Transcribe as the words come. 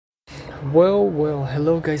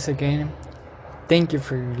Hello guys again. Thank you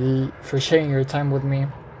for sharing your time with me.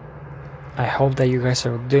 I hope that you guys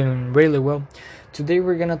are doing really well. Today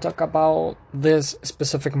we're gonna talk about this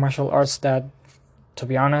specific martial arts that, to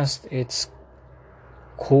be honest, it's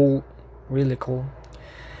cool, really cool.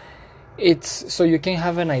 It's so you can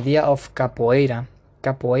have an idea of capoeira.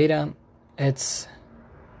 Capoeira, it's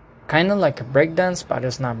kind of like a breakdance, but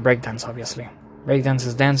it's not breakdance, obviously. Breakdance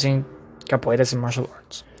is dancing, capoeira is martial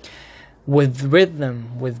arts. With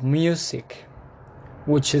rhythm, with music,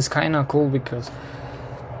 which is kind of cool because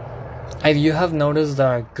if you have noticed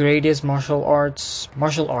the greatest martial artists,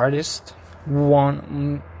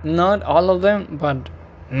 not all of them, but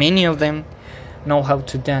many of them know how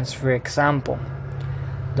to dance. For example,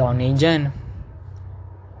 Donnie Yen,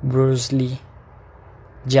 Bruce Lee,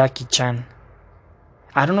 Jackie Chan.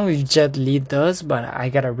 I don't know if Jet Li does, but I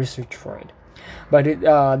gotta research for it. But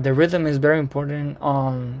the rhythm is very important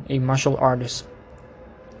on a martial artist.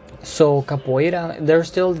 So capoeira, there's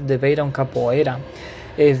still debate on capoeira,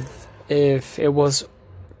 if it was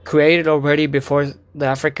created already before the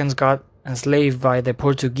Africans got enslaved by the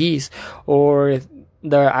Portuguese, or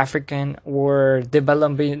the African were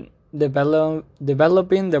developing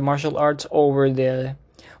the martial arts over the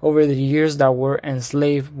years that were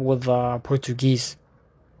enslaved with the Portuguese.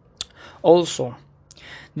 Also,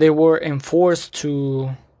 they were enforced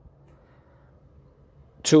to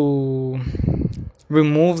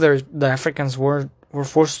remove the Africans were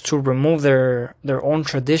forced to remove their own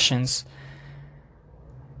traditions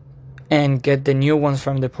and get the new ones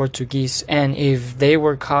from the Portuguese. And if they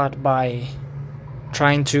were caught by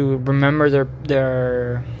trying to remember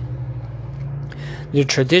their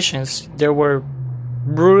traditions, they were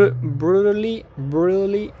brutally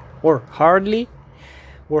or hardly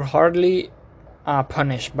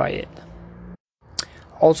punished by it.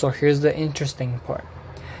 Also, here's the interesting part.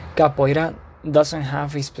 Capoeira doesn't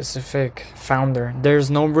have a specific founder. There's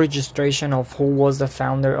no registration of who was the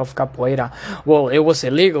founder of capoeira. Well, it was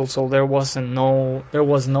illegal, so there was no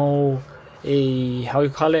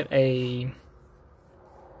a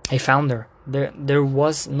founder. There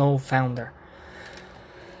was no founder.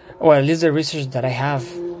 Or at least the research that I have,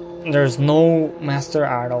 there's no master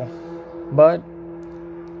at all. But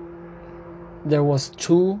there was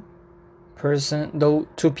two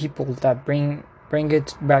people that bring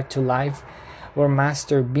it back to life, were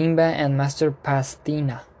Master Bimba and Master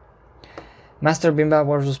Pastina. Master Bimba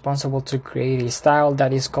was responsible to create a style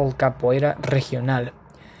that is called capoeira regional,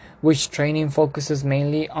 which training focuses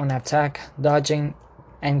mainly on attack, dodging,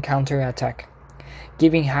 and counter-attack,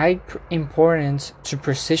 giving high importance to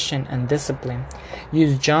precision and discipline.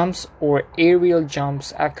 Use jumps or aerial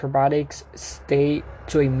jumps, acrobatics stay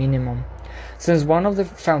to a minimum, since one of the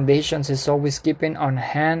foundations is always keeping on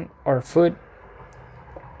hand or foot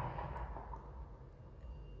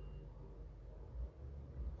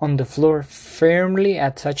on the floor firmly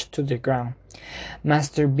attached to the ground.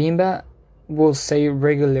 Master Bimba will say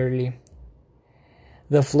regularly,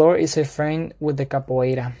 "The floor is a friend with the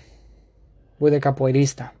capoeirista."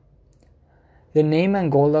 The name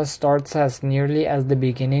Angola starts as nearly as the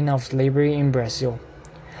beginning of slavery in Brazil,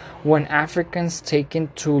 when Africans taken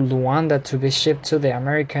to Luanda to be shipped to the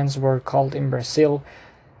Americans were called in Brazil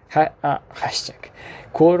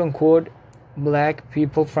 #quote-unquote black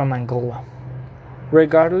people from Angola.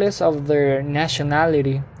 Regardless of their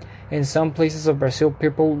nationality, in some places of Brazil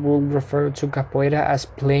people will refer to capoeira as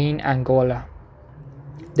plain Angola.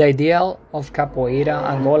 The ideal of capoeira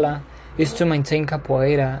Angola is to maintain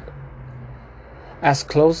capoeira as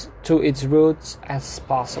close to its roots as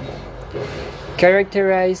possible,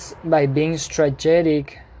 characterized by being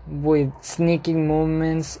strategic with sneaking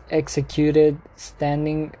movements executed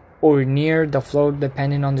standing or near the floor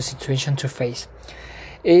depending on the situation to face.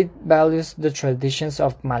 It values the traditions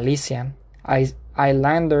of Malicia,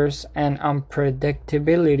 islanders, and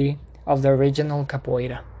unpredictability of the original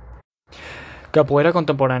capoeira. Capoeira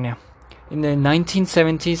contemporánea. In the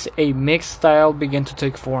 1970s, a mixed style began to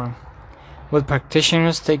take form, with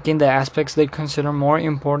practitioners taking the aspects they consider more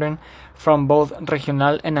important from both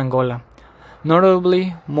regional and Angola.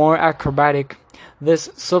 Notably more acrobatic, this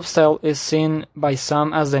substyle is seen by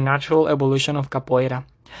some as the natural evolution of capoeira,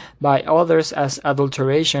 by others as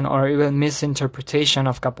adulteration or even misinterpretation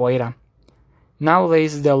of capoeira.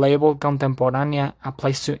 Nowadays, the label contemporánea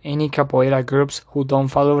applies to any capoeira groups who don't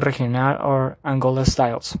follow regional or Angola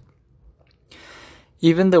styles.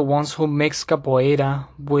 Even the ones who mix capoeira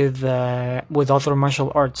with other martial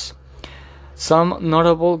arts. Some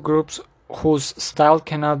notable groups whose style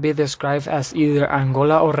cannot be described as either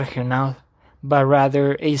Angola or regional, but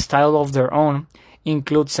rather a style of their own,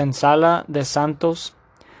 include Senzala de Santos,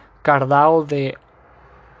 Cardao de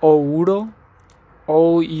Ouro,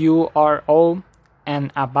 Ouro,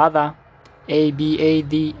 and Abada,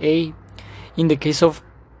 Abada. In the case of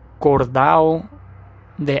Cordao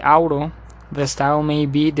de Ouro, the style may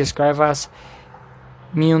be described as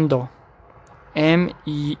Miundo, Miudinho,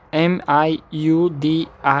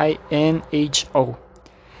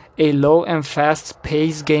 a low and fast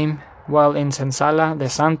paced game, while in Senzala de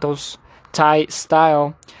Santos, Thai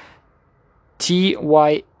style,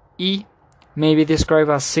 TYE, may be described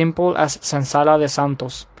as simple as Senzala de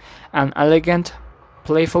Santos, an elegant,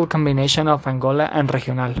 playful combination of Angola and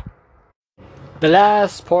Regional. The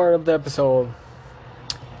last part of the episode.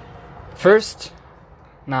 First,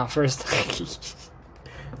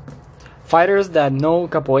 fighters that know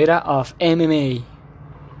capoeira of MMA.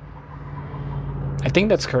 I think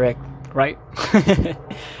that's correct, right?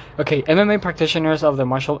 Okay, MMA practitioners of the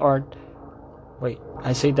martial art. Wait,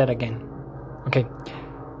 I say that again. Okay,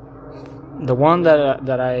 the one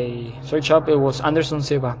that I searched up, it was Anderson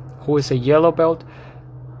Silva, who is a yellow belt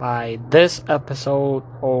by this episode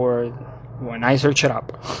or when I search it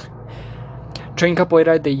up. Trained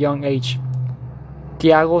capoeira at a young age.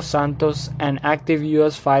 Thiago Santos, an active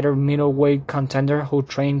U.S. fighter middleweight contender who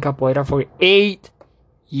trained capoeira for 8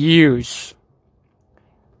 years.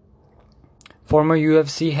 Former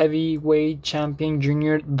UFC heavyweight champion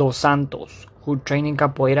Junior Dos Santos, who trained in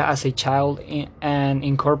capoeira as a child and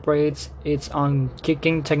incorporates its own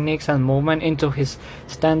kicking techniques and movement into his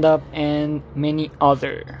stand-up, and many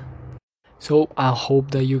other. So I hope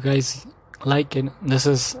that you guys like it. This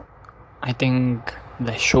is, I think,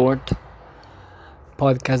 the short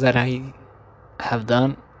podcast that I have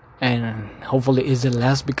done, and hopefully is the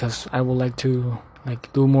last, because I would like to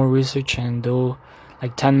do more research and do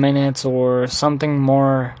 10 minutes or something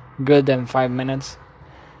more good than 5 minutes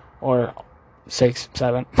or 6,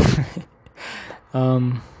 7.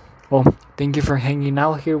 Well, thank you for hanging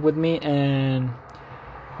out here with me, and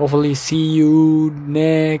hopefully see you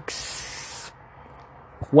next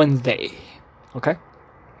Wednesday. Okay,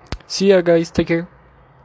 see ya guys, take care.